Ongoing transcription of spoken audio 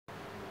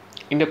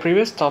In the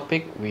previous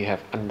topic, we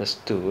have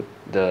understood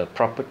the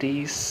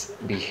properties,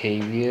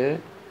 behavior,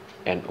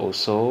 and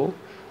also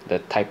the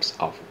types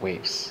of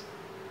waves.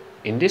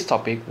 In this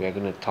topic, we are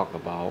going to talk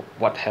about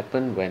what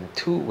happens when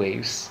two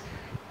waves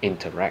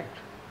interact.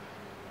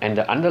 And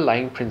the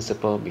underlying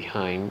principle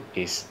behind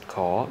is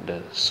called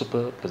the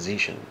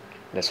superposition.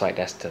 That's why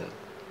that's the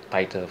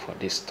title for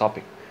this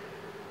topic.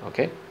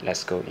 Okay,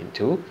 let's go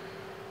into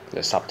the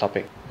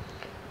subtopic.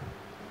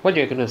 What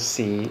you're going to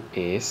see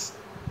is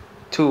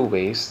two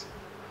waves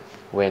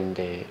when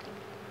they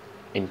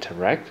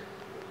interact,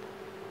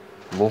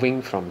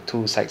 moving from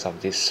two sides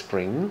of this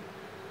spring,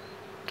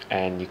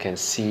 and you can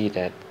see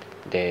that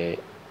they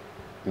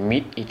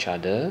meet each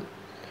other,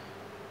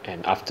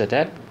 and after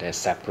that they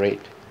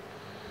separate.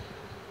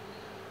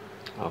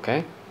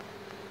 Okay,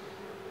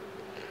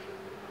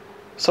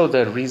 so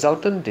the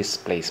resultant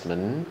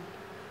displacement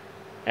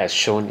as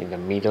shown in the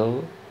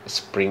middle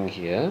spring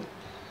here,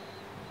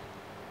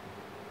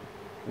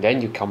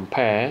 then you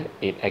compare,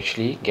 it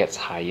actually gets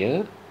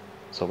higher.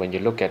 So when you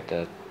look at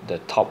the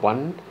top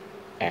one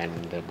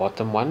and the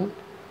bottom one,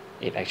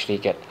 it actually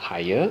gets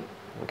higher.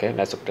 Okay,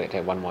 let's look at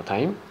that one more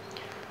time.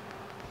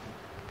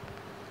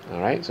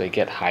 Alright, so it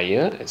gets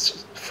higher.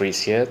 Let's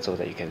freeze here so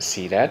that you can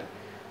see that.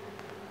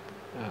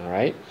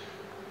 Alright,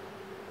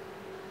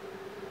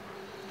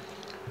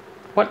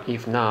 what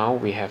if now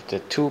we have the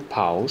two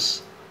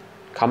poles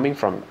coming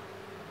from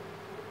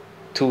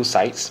two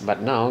sides,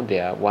 but now they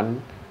are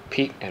one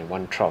peak and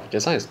one trough.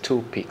 Just now is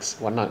two peaks,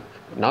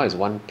 now is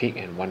one peak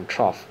and one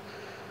trough.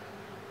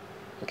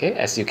 Okay,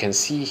 as you can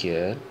see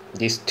here,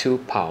 these two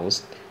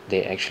poles,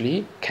 they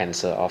actually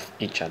cancel off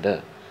each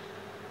other.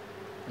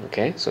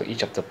 Okay, so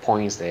each of the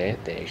points there,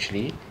 they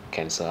actually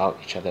cancel out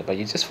each other, but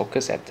you just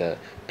focus at the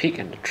peak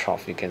and the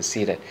trough, you can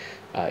see that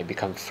it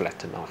becomes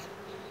flattened off.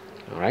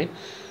 Alright,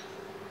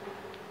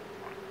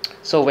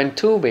 so when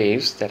two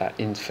waves that are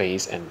in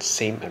phase and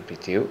same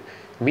amplitude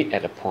meet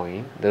at a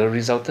point, the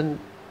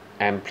resultant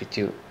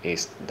amplitude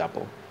is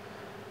double.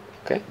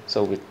 Okay,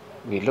 so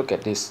we look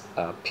at this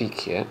peak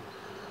here.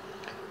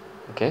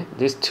 Okay,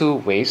 these two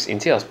waves,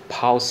 instead of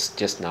pulse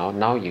just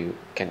now you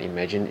can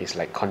imagine it's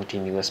like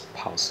continuous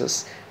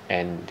pulses,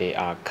 and they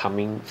are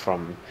coming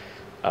from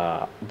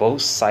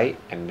both sides,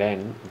 and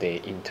then they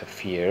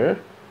interfere.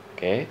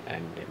 Okay,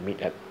 and they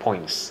meet at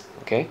points.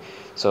 Okay,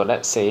 so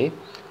let's say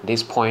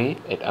this point,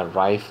 it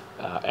arrived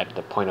at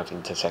the point of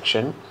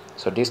intersection.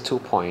 So these two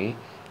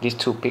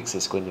peaks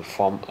is going to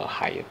form a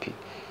higher peak,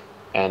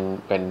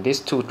 and when these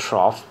two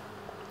troughs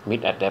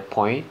meet at that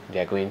point, they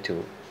are going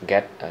to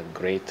get a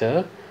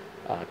greater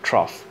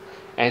trough.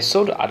 And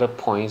so the other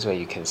points where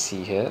you can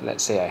see here,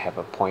 let's say I have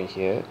a point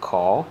here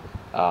called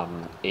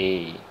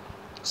A,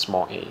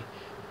 small a,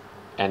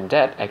 and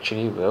that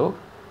actually will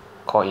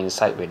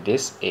coincide with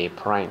this A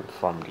prime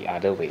from the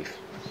other wave.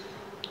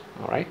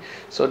 Alright,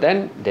 so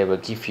then they will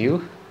give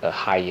you a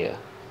higher.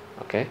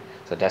 Okay,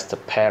 so that's the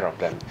pair of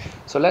them.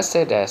 So let's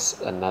say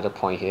there's another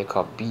point here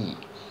called B,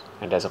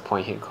 and there's a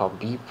point here called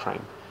B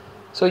prime.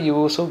 So you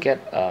also get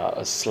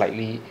a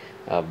slightly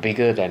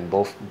bigger than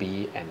both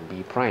B and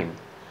B prime.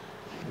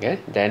 Okay,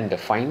 then the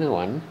final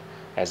one,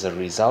 as a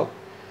result,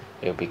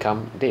 it will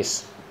become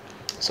this.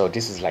 So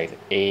this is like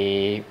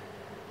A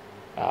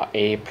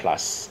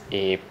plus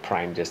A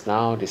prime just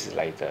now. This is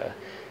like the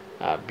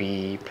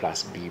B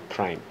plus B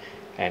prime,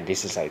 and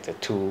this is like the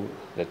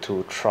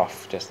two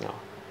trough just now.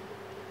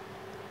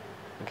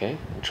 Okay,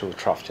 two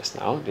trough just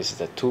now. This is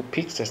the two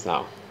peaks just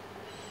now.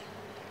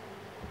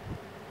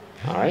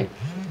 All right.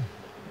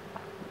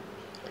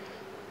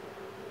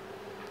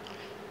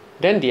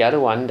 Then the other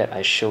one that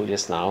I showed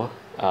just now,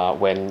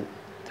 when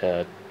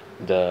a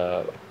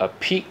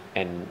peak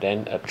and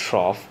then a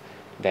trough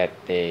that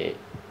they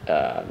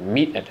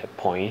meet at that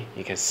point,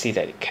 you can see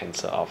that it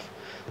cancel off.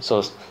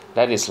 So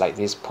that is like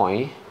this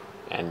point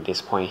and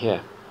this point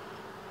here.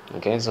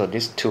 Okay, so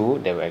these two,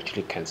 they will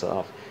actually cancel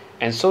off,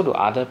 and so do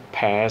other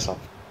pairs of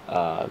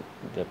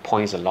the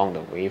points along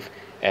the wave.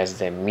 As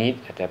they meet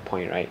at that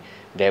point, right,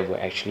 they will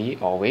actually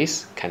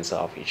always cancel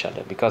off each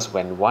other, because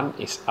when one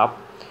is up,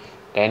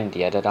 then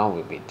the other down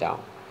will be down.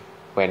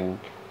 When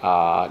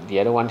the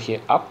other one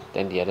here up,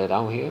 then the other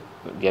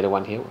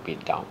one here will be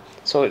down.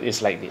 So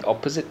it's like the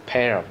opposite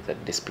pair of the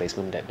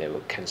displacement that they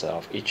will cancel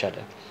off each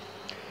other.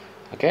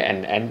 Okay,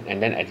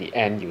 and then at the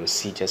end you will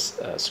see just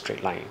a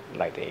straight line,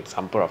 like the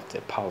example of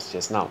the pulse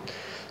just now.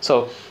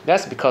 So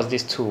that's because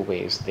these two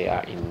waves, they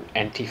are in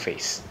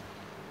antiphase.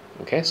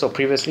 Okay, so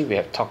previously we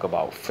have talked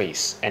about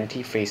phase.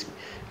 Antiphase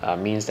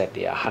means that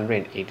they are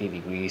 180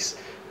 degrees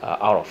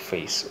out of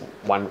phase.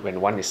 When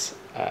one is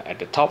at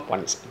the top, one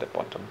is at the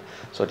bottom.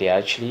 So they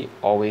actually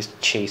always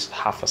chase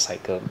half a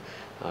cycle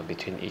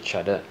between each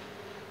other.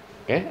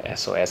 Okay,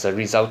 so as a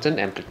resultant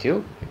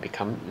amplitude, it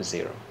becomes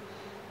 0.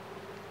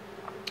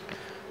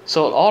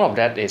 So all of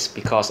that is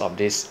because of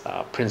this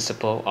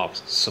principle of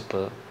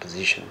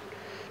superposition.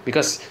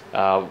 Because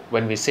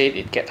when we say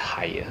it get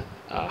higher,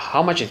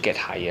 how much it get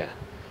higher,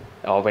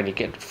 or when it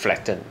get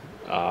flattened,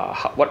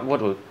 what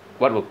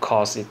will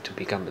cause it to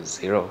become a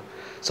 0?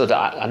 So the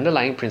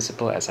underlying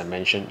principle, as I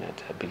mentioned at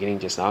the beginning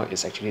just now,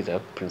 is actually the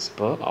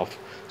principle of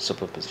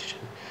superposition.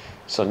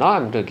 So now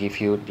I'm going to give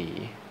you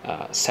the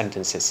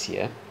sentences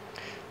here.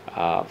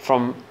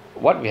 From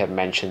what we have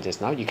mentioned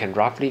just now, you can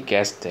roughly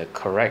guess the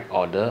correct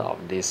order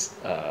of these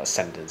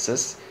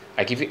sentences.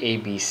 I give you A,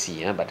 B,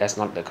 C, but that's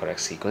not the correct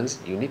sequence.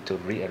 You need to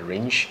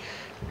rearrange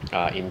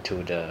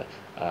into the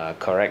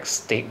correct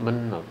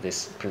statement of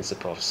this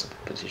principle of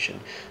superposition.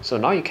 So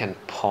now you can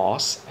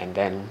pause and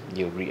then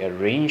you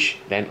rearrange,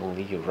 then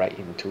only you write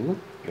into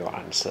your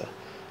answer.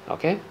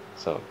 Okay,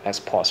 so let's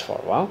pause for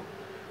a while.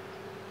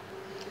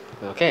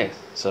 Okay,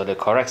 so the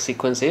correct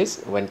sequence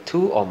is when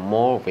two or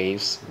more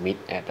waves meet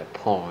at a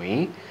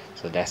point.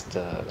 So that's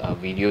the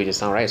video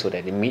just now, right? So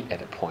that they meet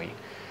at a point.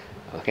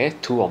 Okay,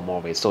 two or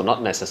more waves. So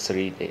not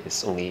necessarily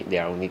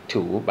there are only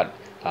two, but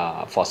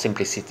for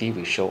simplicity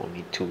we show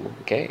only two.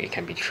 Okay, it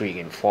can be three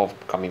and four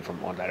coming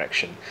from all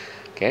direction.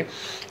 Okay,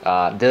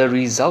 the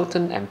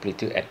resultant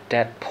amplitude at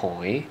that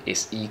point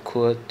is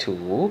equal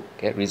to,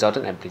 okay,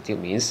 resultant amplitude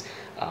means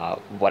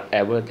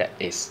whatever that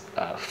is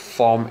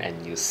formed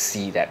and you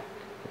see that.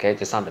 Okay,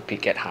 just now the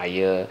peak get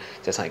higher,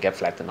 just now it get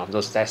flattened off.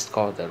 That's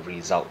called the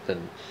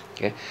resultant.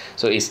 Okay,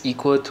 so it's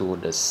equal to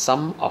the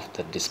sum of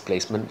the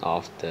displacement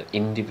of the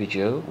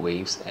individual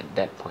waves at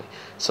that point.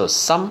 So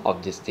sum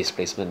of this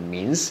displacement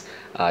means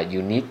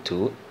you need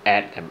to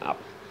add them up.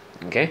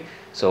 Okay,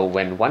 so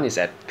when one is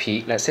at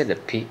peak, let's say the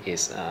peak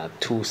is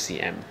 2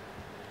 cm.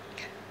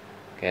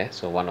 Okay,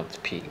 so one of the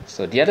peak.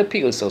 So the other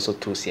peak is also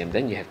 2 cm.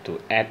 Then you have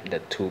to add the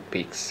two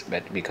peaks,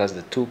 but because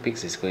the two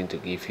peaks is going to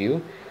give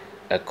you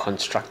a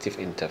constructive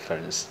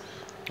interference.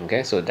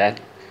 Okay, so that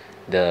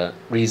the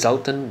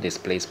resultant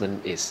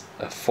displacement is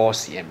 4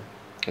 cm.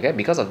 Okay,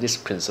 because of this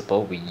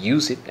principle we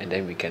use it, and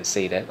then we can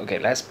say that, okay,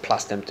 let's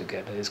plus them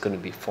together, it's going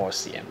to be 4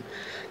 cm.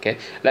 Okay,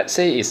 let's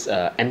say it's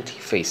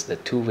anti-phase, the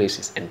two waves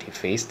is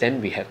anti-phase,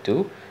 then we have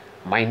to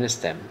minus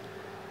them.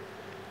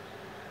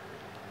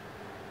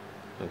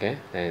 Okay,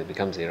 then it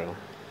becomes 0.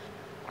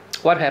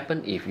 What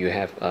happens if you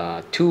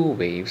have two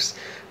waves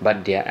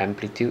but their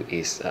amplitude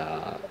is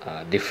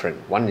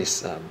different? One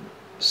is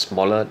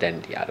smaller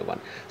than the other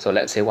one. So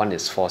let's say one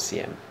is 4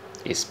 cm,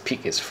 its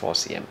peak is 4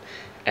 cm,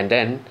 and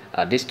then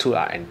these two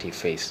are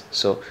anti-phase,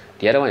 so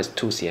the other one is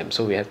 2 cm,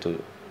 so we have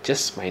to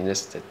just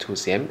minus the 2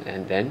 cm,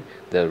 and then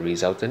the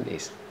resultant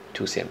is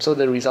 2 cm. So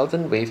the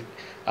resultant wave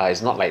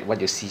is not like what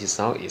you see just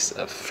now is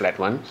a flat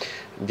one.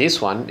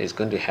 This one is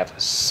going to have a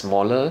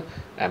smaller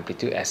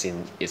amplitude, as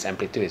in its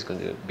amplitude is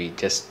going to be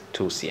just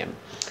 2 cm.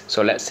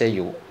 So let's say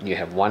you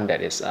have one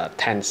that is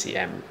 10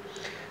 cm,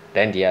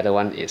 then the other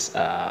one is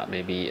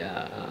maybe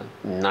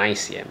 9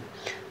 cm.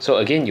 So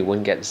again, you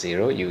won't get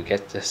 0, you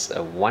get just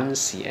a 1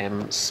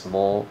 cm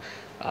small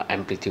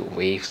amplitude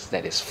waves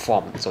that is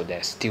formed. So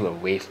there's still a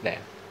wave there.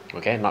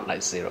 Okay, not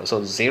like 0.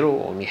 So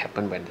 0 only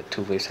happen when the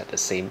two waves have the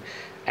same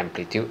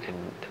amplitude and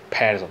the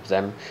pairs of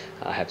them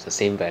have the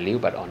same value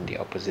but on the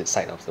opposite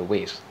side of the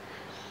waves.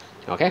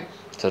 Okay,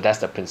 so that's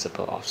the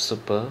principle of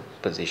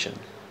superposition.